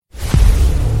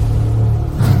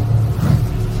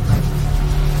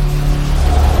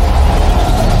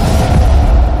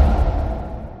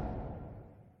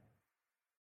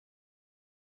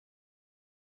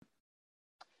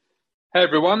Hey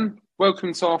everyone,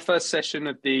 welcome to our first session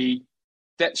of the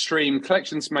DebtStream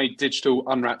Collections Made Digital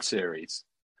Unwrapped series.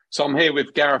 So I'm here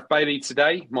with Gareth Bailey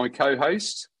today, my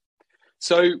co-host.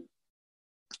 So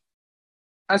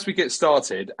as we get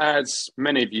started, as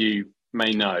many of you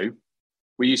may know,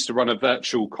 we used to run a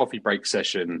virtual coffee break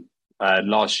session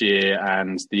last year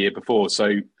and the year before,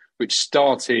 which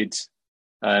started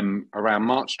around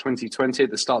March 2020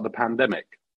 at the start of the pandemic.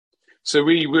 So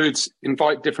we would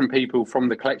invite different people from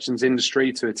the collections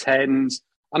industry to attend,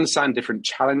 understand different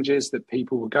challenges that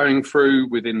people were going through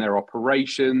within their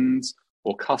operations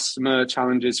or customer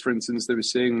challenges, for instance, they were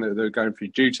seeing that they were going through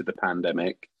due to the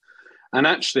pandemic. And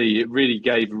actually, it really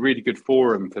gave a really good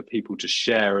forum for people to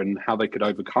share and how they could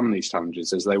overcome these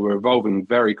challenges as they were evolving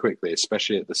very quickly,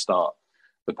 especially at the start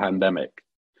of the pandemic.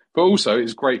 But also, it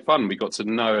was great fun. We got to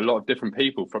know a lot of different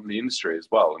people from the industry as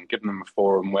well and give them a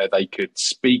forum where they could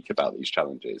speak about these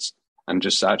challenges and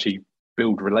just actually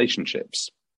build relationships.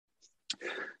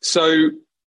 So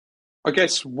I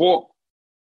guess what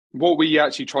we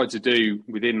actually tried to do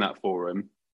within that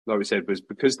forum, like we said, was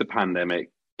because the pandemic,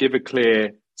 give a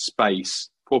clear space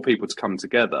for people to come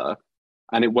together,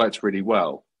 and it worked really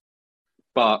well.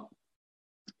 But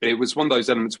it was one of those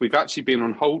elements we've actually been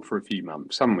on hold for a few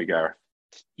months, haven't we, Gareth?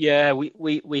 Yeah,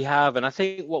 we have. And I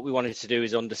think what we wanted to do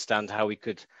is understand how we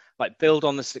could build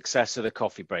on the success of the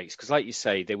coffee breaks. Because like you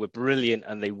say, they were brilliant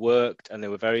and they worked and they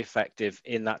were very effective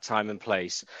in that time and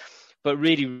place. But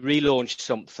really relaunched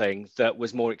something that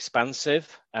was more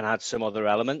expansive and had some other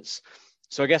elements.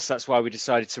 So I guess that's why we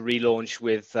decided to relaunch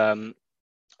with, I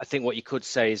think what you could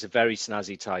say is a very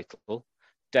snazzy title,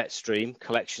 DebtStream,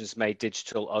 Collections Made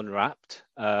Digital Unwrapped.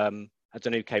 I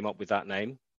don't know who came up with that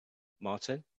name,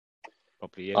 Martin?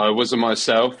 Probably you. It wasn't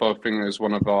myself. I think it was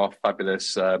one of our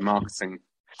fabulous marketing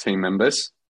team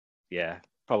members. Yeah,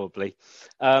 probably.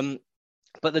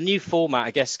 But the new format,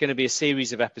 I guess, is going to be a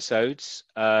series of episodes.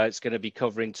 It's going to be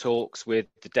covering talks with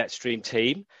the DebtStream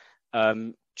team.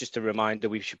 Just a reminder,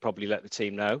 we should probably let the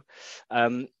team know.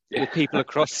 With people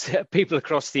across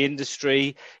the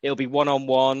industry, it'll be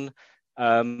one-on-one.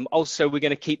 Also, we're going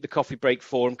to keep the coffee break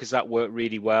forum because that worked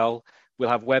really well. We'll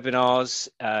have webinars,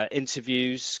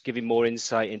 interviews, giving more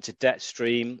insight into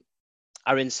DebtStream,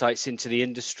 our insights into the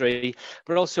industry,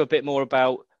 but also a bit more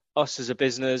about us as a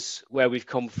business, where we've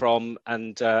come from,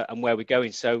 and where we're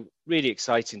going. So really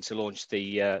exciting to launch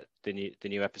the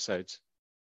new episodes.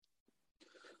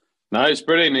 No, it's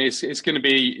brilliant. It's going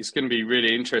to be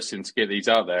really interesting to get these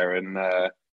out there, and I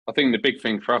think the big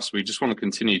thing for us, we just want to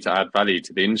continue to add value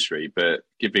to the industry, but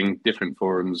giving different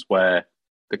forums where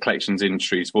the collections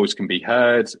industry's voice can be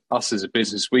heard. Us as a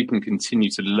business, we can continue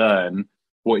to learn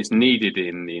what is needed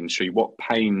in the industry, what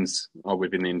pains are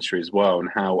within the industry as well, and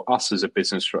how us as a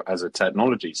business, as a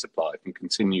technology supplier, can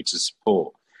continue to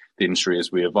support the industry as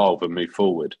we evolve and move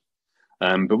forward.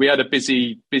 But we had a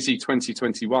busy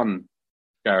 2021,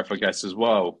 Gareth, I guess, as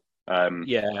well.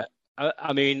 Yeah.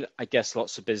 I mean, I guess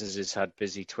lots of businesses had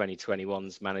busy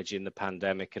 2021s managing the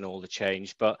pandemic and all the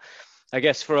change, but I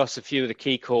guess for us, a few of the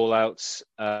key call-outs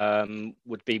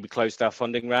would be we closed our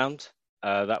funding round.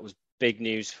 That was big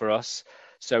news for us.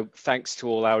 So thanks to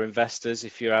all our investors,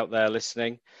 if you're out there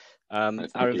listening.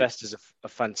 Our investors are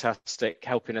fantastic,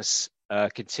 helping us,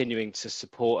 continuing to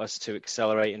support us to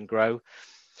accelerate and grow.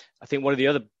 I think one of the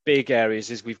other big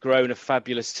areas is we've grown a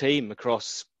fabulous team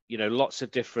across, lots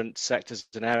of different sectors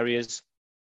and areas,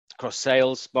 across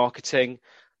sales, marketing,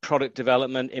 product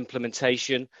development,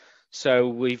 implementation. So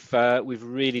we've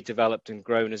really developed and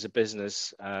grown as a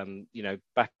business,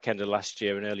 back end of last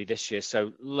year and early this year.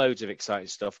 So loads of exciting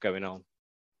stuff going on.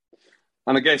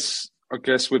 And I guess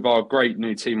with our great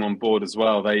new team on board as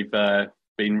well, they've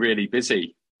been really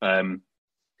busy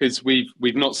because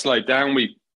we've not slowed down.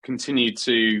 We've continued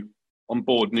to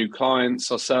onboard new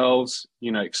clients ourselves,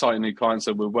 exciting new clients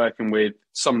that we're working with,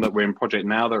 some that we're in project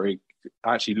now that are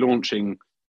actually launching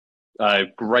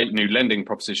great new lending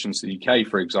propositions to the UK,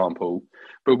 for example.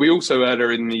 But we also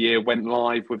earlier in the year went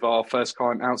live with our first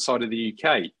client outside of the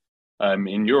UK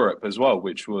in Europe as well,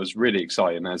 which was really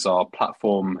exciting as our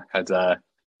platform had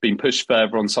been pushed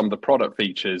further on some of the product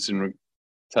features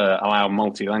to allow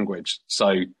multi-language.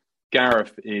 So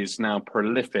Gareth is now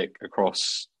prolific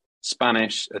across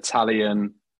Spanish,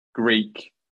 Italian,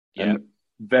 Greek, and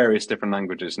various different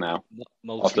languages now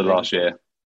after last year.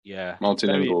 Yeah.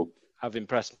 Multilingual. I've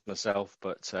impressed myself,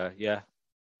 but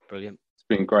brilliant. It's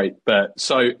been great. But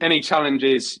so any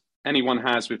challenges anyone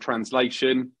has with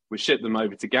translation, we ship them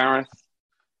over to Gareth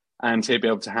and he'll be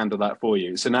able to handle that for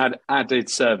you. It's an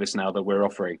added service now that we're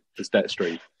offering as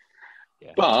DebtStream.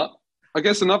 Yeah. But I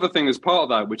guess another thing as part of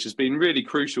that, which has been really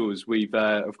crucial, is we've,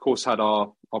 of course, had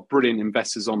our brilliant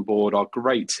investors on board, our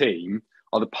great team,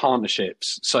 are the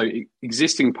partnerships. So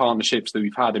existing partnerships that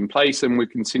we've had in place, and we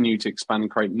continue to expand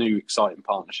and create new exciting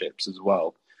partnerships as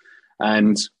well.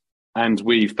 And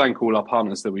we thank all our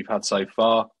partners that we've had so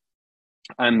far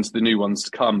and the new ones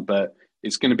to come. But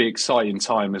it's going to be an exciting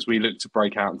time as we look to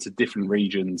break out into different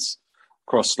regions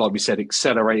across, like we said,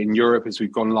 accelerate in Europe as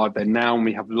we've gone live there now, and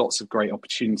we have lots of great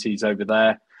opportunities over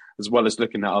there, as well as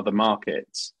looking at other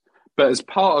markets. But as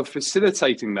part of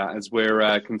facilitating that, as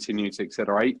we're continuing to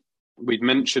accelerate, we've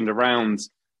mentioned around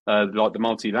like the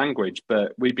multi-language,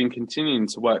 but we've been continuing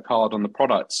to work hard on the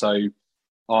product. So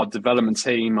our development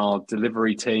team, our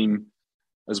delivery team,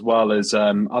 as well as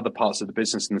other parts of the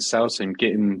business and the sales team,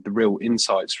 getting the real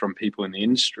insights from people in the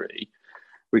industry.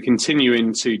 We're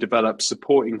continuing to develop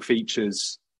supporting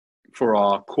features for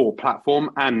our core platform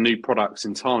and new products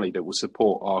entirely that will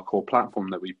support our core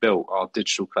platform that we built, our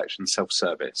digital collection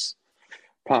self-service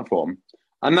platform.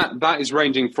 And that is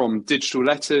ranging from digital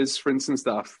letters, for instance,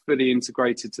 that are fully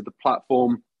integrated to the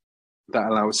platform, that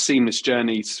allow seamless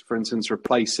journeys, for instance,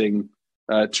 replacing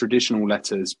traditional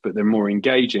letters, but they're more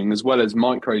engaging, as well as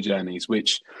micro journeys,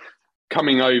 which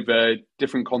coming over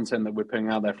different content that we're putting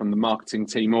out there from the marketing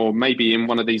team, or maybe in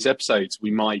one of these episodes,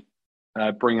 we might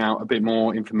bring out a bit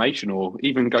more information or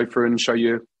even go through and show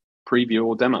you a preview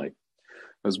or demo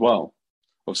as well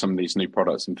of some of these new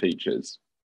products and features.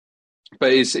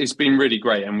 But it's been really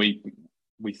great, and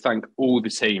we thank all the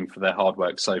team for their hard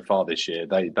work so far this year.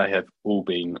 They have all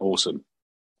been awesome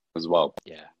as well.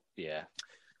 Yeah.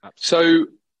 So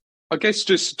Absolutely. I guess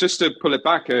just to pull it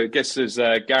back, I guess as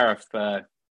Gareth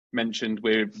mentioned,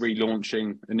 we're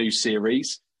relaunching a new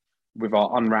series with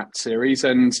our Unwrapped series.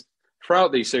 And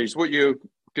throughout these series, what you're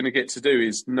going to get to do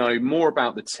is know more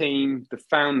about the team, the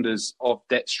founders of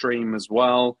Debtstream as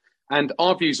well, and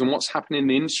our views on what's happening in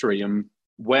the industry and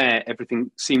where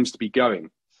everything seems to be going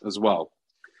as well.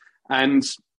 And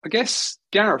I guess,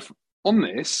 Gareth, on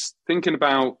this, thinking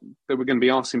about that we're going to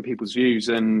be asking people's views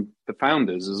and the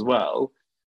founders as well,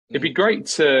 it'd be great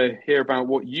to hear about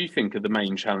what you think are the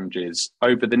main challenges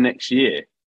over the next year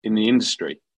in the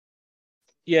industry.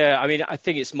 Yeah, I mean, I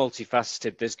think it's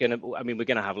multifaceted. We're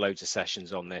going to have loads of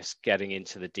sessions on this, getting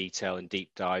into the detail and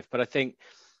deep dive. But I think,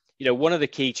 one of the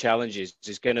key challenges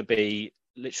is going to be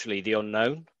literally the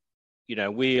unknown.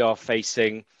 We are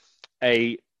facing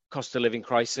a cost of living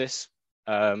crisis.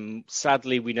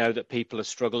 Sadly, we know that people are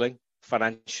struggling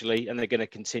financially, and they're going to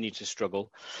continue to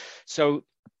struggle. So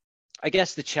I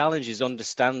guess the challenge is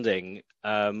understanding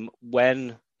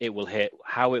when it will hit,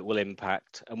 how it will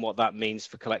impact, and what that means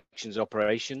for collections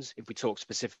operations, if we talk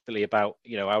specifically about,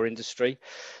 our industry.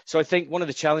 So I think one of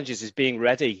the challenges is being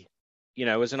ready.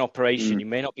 As an operation, you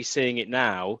may not be seeing it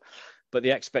now, but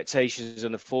the expectations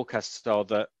and the forecasts are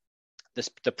that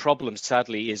the problem,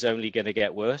 sadly, is only going to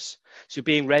get worse. So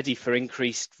being ready for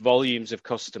increased volumes of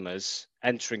customers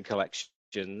entering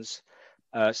collections,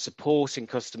 supporting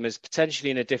customers potentially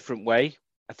in a different way.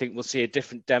 I think we'll see a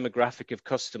different demographic of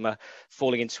customer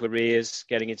falling into arrears,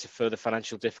 getting into further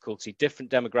financial difficulty,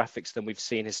 different demographics than we've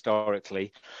seen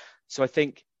historically. So I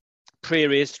think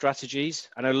pre-arrears strategies,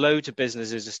 I know loads of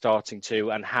businesses are starting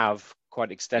to and have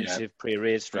quite extensive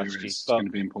pre-arrears strategies. But it's going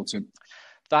to be important.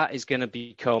 That is going to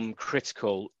become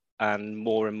critical and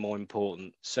more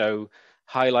important. So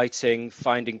highlighting,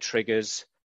 finding triggers,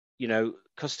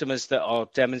 customers that are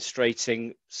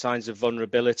demonstrating signs of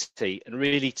vulnerability, and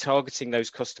really targeting those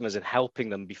customers and helping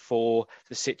them before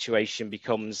the situation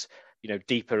becomes,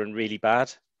 deeper and really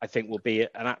bad, I think will be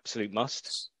an absolute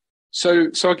must. So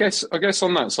I guess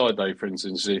on that side though, for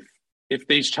instance, if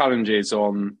these challenges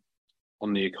on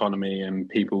the economy and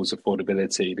people's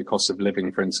affordability, the cost of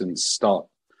living, for instance,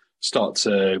 start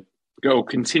to go or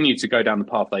continue to go down the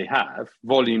path they have,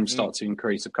 volumes start to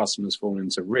increase of customers falling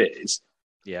into arrears.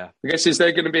 Yeah. I guess, is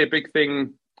there going to be a big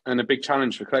thing and a big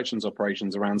challenge for collections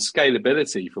operations around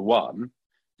scalability for one,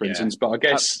 for instance, but I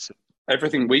guess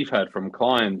everything we've heard from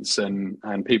clients and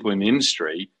people in the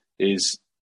industry is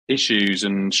issues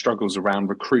and struggles around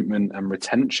recruitment and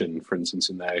retention, for instance,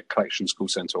 in their collections call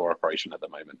center or operation at the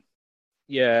moment.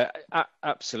 Yeah,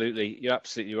 absolutely. You're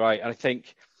absolutely right. And I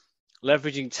think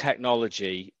leveraging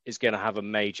technology is going to have a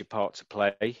major part to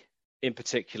play, in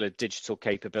particular digital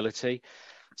capability.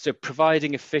 So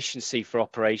providing efficiency for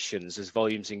operations as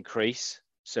volumes increase.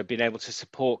 So being able to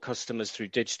support customers through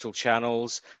digital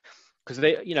channels, because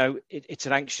it's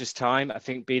an anxious time. I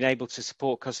think being able to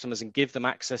support customers and give them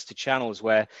access to channels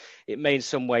where it may in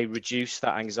some way reduce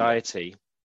that anxiety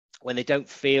when they don't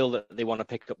feel that they want to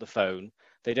pick up the phone,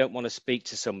 they don't want to speak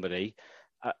to somebody,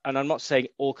 and I'm not saying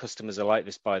all customers are like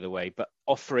this, by the way, but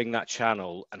offering that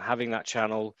channel and having that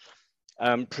channel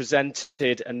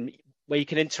presented and where you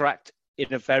can interact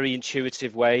in a very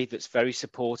intuitive way that's very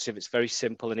supportive, it's very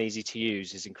simple and easy to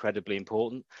use, is incredibly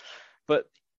important. But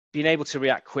being able to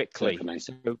react quickly,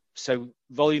 so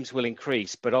volumes will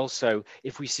increase, but also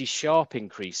if we see sharp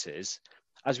increases,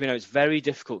 as we know, it's very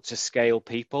difficult to scale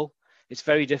people. It's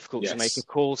very difficult to make a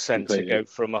call center go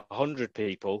from 100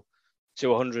 people to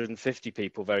 150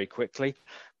 people very quickly.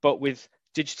 But with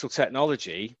digital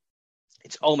technology,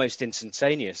 it's almost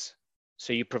instantaneous.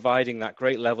 So you're providing that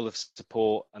great level of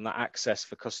support and that access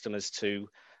for customers to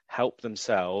help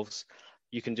themselves.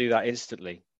 You can do that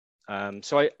instantly.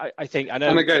 So I think, I know.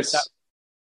 And I guess, I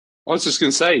was just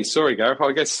going to say, sorry, Gareth,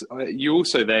 I guess you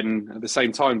also then at the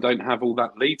same time don't have all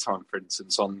that lead time, for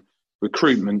instance, on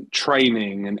recruitment,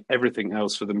 training and everything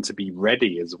else for them to be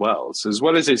ready as well. So as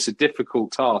well as it's a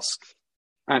difficult task,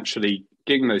 actually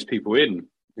getting those people in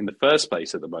the first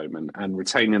place at the moment and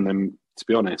retaining them, to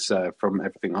be honest, from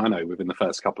everything I know within the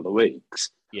first couple of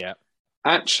weeks. Yeah.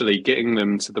 Actually getting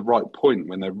them to the right point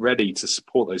when they're ready to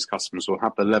support those customers or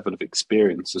have the level of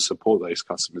experience to support those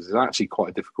customers is actually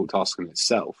quite a difficult task in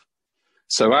itself.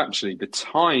 So actually the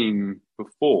time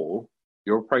before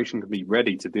your operation can be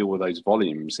ready to deal with those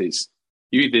volumes is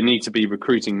you either need to be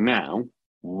recruiting now,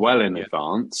 well in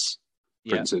advance,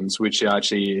 for instance, which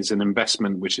actually is an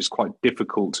investment which is quite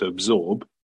difficult to absorb,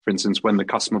 for instance, when the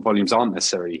customer volumes aren't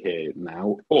necessarily here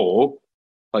now, or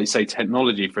like you say,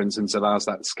 technology, for instance, allows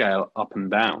that scale up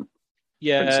and down.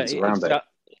 Yeah,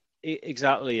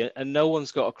 exactly. And no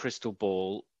one's got a crystal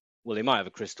ball. Well, they might have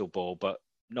a crystal ball, but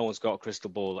no one's got a crystal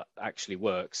ball that actually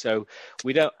works. So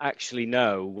we don't actually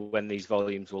know when these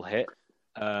volumes will hit.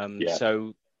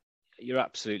 So you're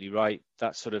absolutely right.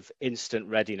 That sort of instant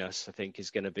readiness, I think,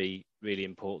 is going to be really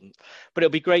important. But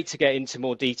it'll be great to get into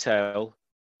more detail,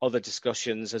 other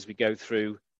discussions as we go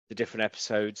through the different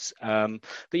episodes. But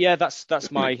yeah,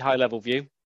 that's my high level view.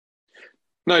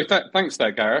 No, thanks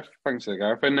there, Gareth.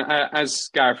 And as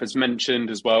Gareth has mentioned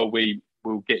as well, we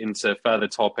will get into further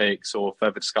topics or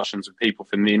further discussions with people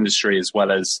from the industry as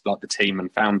well as like the team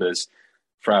and founders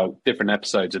throughout different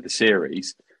episodes of the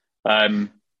series.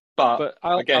 But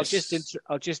I'll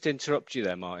just interrupt you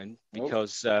there, Martin,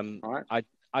 because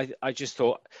I just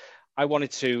thought I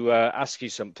wanted to ask you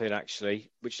something actually,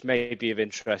 which may be of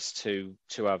interest to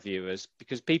our viewers,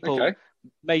 because people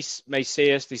may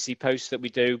see us, they see posts that we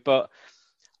do, but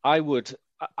I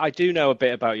do know a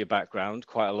bit about your background,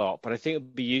 quite a lot, but I think it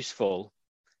would be useful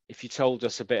if you told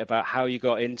us a bit about how you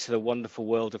got into the wonderful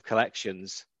world of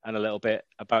collections and a little bit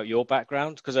about your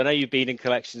background, because I know you've been in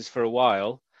collections for a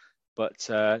while, but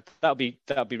that'll be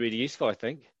really useful, I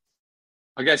think.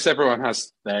 I guess everyone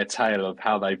has their tale of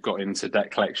how they've got into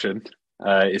debt collection.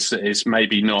 It's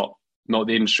maybe not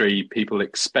the industry people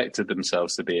expected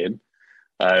themselves to be in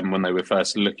when they were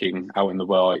first looking out in the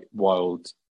wild,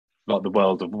 like the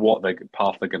world of what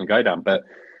path they're going to go down. But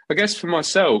I guess for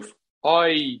myself,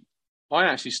 I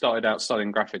actually started out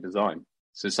studying graphic design.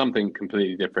 So something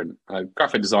completely different.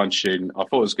 Graphic design student, I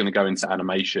thought I was going to go into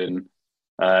animation.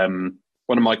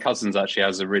 One of my cousins actually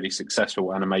has a really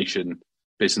successful animation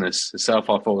business itself.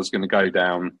 I thought I was going to go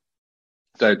down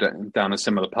a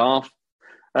similar path.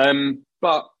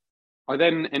 But I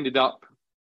then ended up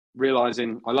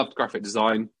realizing I loved graphic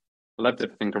design. I loved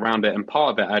everything around it. And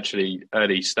part of it actually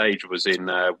early stage was in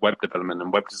web development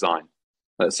and web design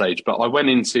at that stage. But I went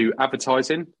into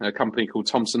advertising, a company called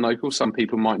Thomson Local. Some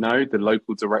people might know the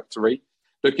local directory,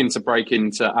 looking to break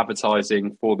into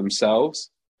advertising for themselves,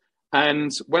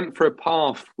 and went for a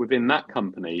path within that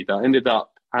company that ended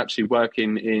up actually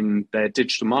working in their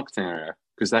digital marketing area,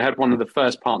 because they had one of the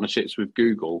first partnerships with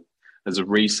Google as a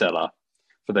reseller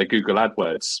for their Google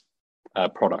AdWords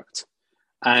product.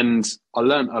 And I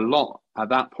learned a lot at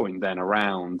that point then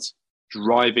around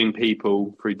driving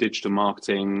people through digital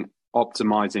marketing,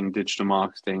 optimizing digital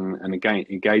marketing and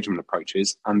engagement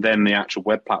approaches, and then the actual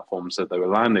web platforms that they were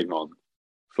landing on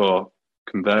for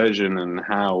conversion and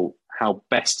how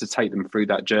best to take them through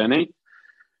that journey.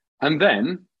 And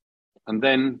then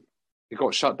it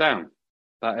got shut down,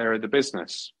 that area of the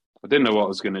business. I didn't know what I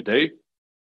was going to do.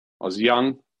 I was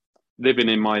young, living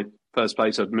in my first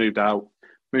place. I'd moved out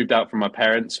from my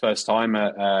parents first time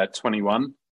at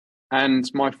 21. And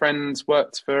my friends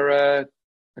worked for a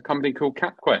company called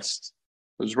CapQuest.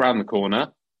 It was around the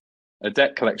corner, a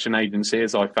debt collection agency,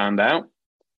 as I found out.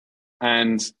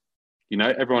 And,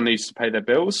 everyone needs to pay their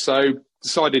bills. So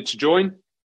decided to join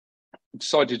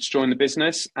the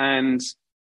business. And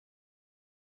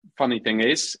funny thing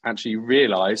is, actually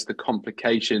realised the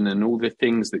complication and all the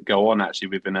things that go on actually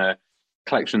within a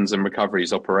collections and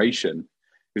recoveries operation.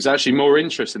 was actually more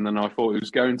interesting than I thought it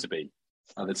was going to be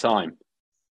at the time.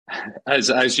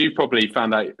 As you probably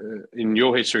found out in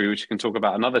your history, which you can talk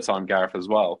about another time, Gareth, as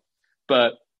well.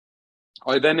 But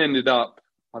I then ended up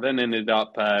going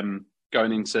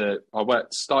into,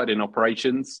 started in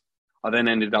operations. I then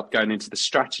ended up going into the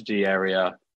strategy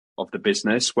area of the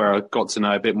business, where I got to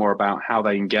know a bit more about how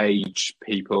they engage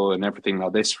people and everything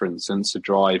like this, for instance, to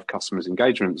drive customers'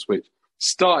 engagements, which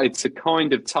started to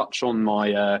kind of touch on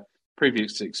my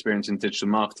previous experience in digital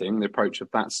marketing, the approach of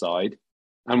that side,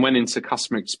 and went into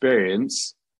customer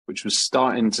experience, which was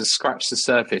starting to scratch the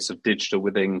surface of digital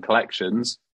within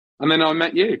collections. And then I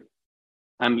met you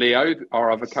and Leo, our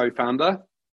other co-founder,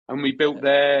 and we built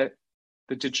the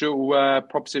digital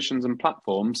propositions and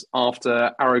platforms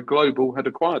after Arrow Global had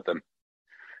acquired them.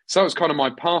 So that was kind of my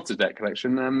part of Debt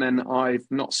Collection, and then I've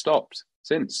not stopped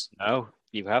since. No,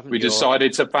 you haven't. We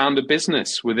decided to found a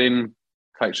business within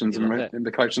collections in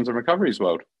the collections and recoveries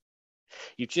world.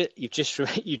 You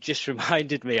just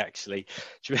reminded me, actually.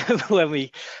 Do you remember when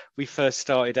we first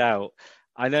started out?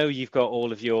 I know you've got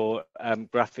all of your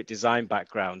graphic design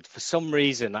background. For some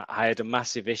reason, I had a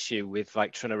massive issue with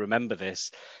trying to remember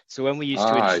this. So when we used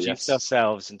to introduce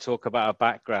ourselves and talk about our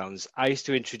backgrounds, I used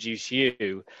to introduce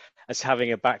you as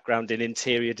having a background in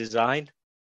interior design.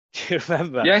 Do you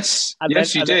remember? Yes,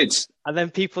 you did. And then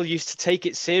people used to take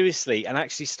it seriously and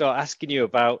actually start asking you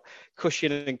about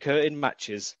cushion and curtain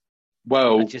matches.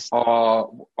 Well,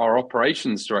 our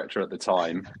operations director at the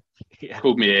time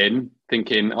called me in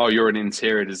thinking, oh, you're an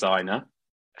interior designer.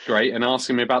 Great. And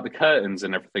asking me about the curtains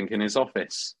and everything in his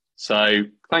office. So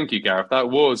thank you, Gareth.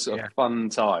 That was a fun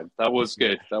time. That was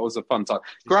good. That was a fun time.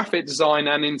 Graphic design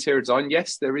and interior design.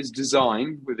 Yes, there is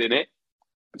design within it.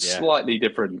 Slightly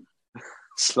different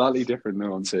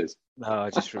nuances. No, I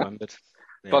just remembered.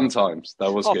 Fun times.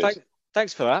 That was good.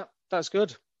 Thanks for that. That's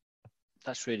good.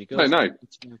 That's really good. No.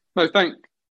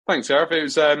 Thanks, Gareth. It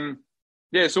was,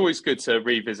 it's always good to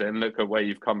revisit and look at where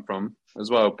you've come from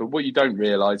as well. But what you don't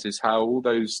realise is how all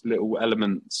those little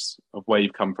elements of where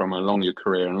you've come from along your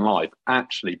career and life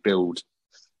actually build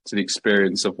to the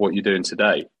experience of what you're doing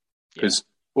today. Because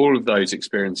all of those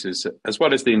experiences, as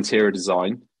well as the interior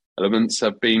design elements,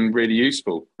 have been really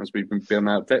useful as we've been building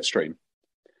out VetStream.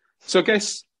 So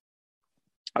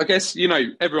I guess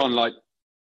everyone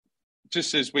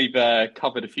just as we've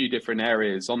covered a few different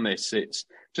areas on this, it's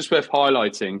just worth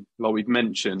highlighting, like we've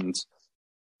mentioned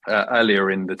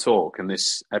earlier in the talk and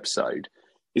this episode,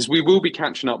 is we will be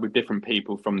catching up with different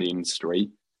people from the industry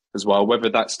as well, whether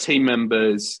that's team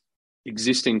members,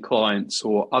 existing clients,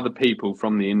 or other people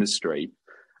from the industry.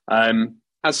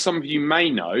 As some of you may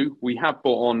know, we have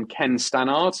brought on Ken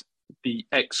Stannard, the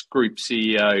ex-group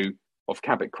CEO of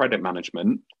Cabot Credit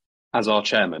Management, as our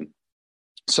chairman.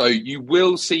 So you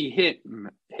will see him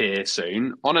here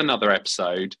soon on another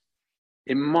episode.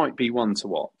 It might be one to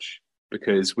watch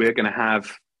because we're going to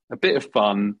have a bit of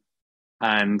fun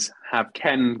and have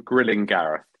Ken grilling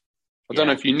Gareth. I don't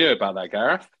know if you knew about that,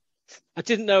 Gareth. I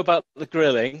didn't know about the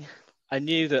grilling. I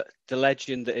knew that the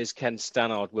legend that is Ken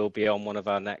Stannard will be on one of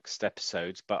our next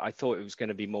episodes, but I thought it was going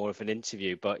to be more of an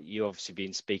interview. But you obviously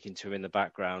been speaking to him in the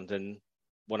background and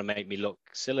want to make me look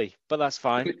silly, but that's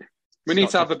fine. We need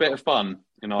to have a bit of fun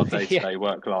in our day-to-day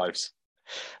work lives.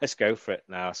 Let's go for it.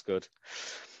 Now,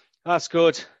 that's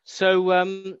good. So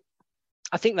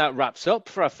I think that wraps up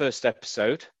for our first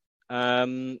episode.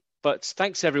 But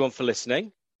thanks everyone for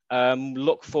listening.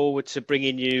 Look forward to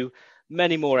bringing you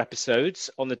many more episodes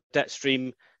on the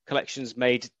DebtStream Collections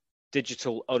Made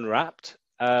Digital Unwrapped.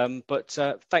 But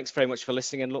thanks very much for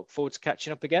listening and look forward to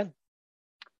catching up again.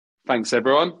 Thanks,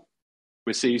 everyone.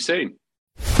 We'll see you soon.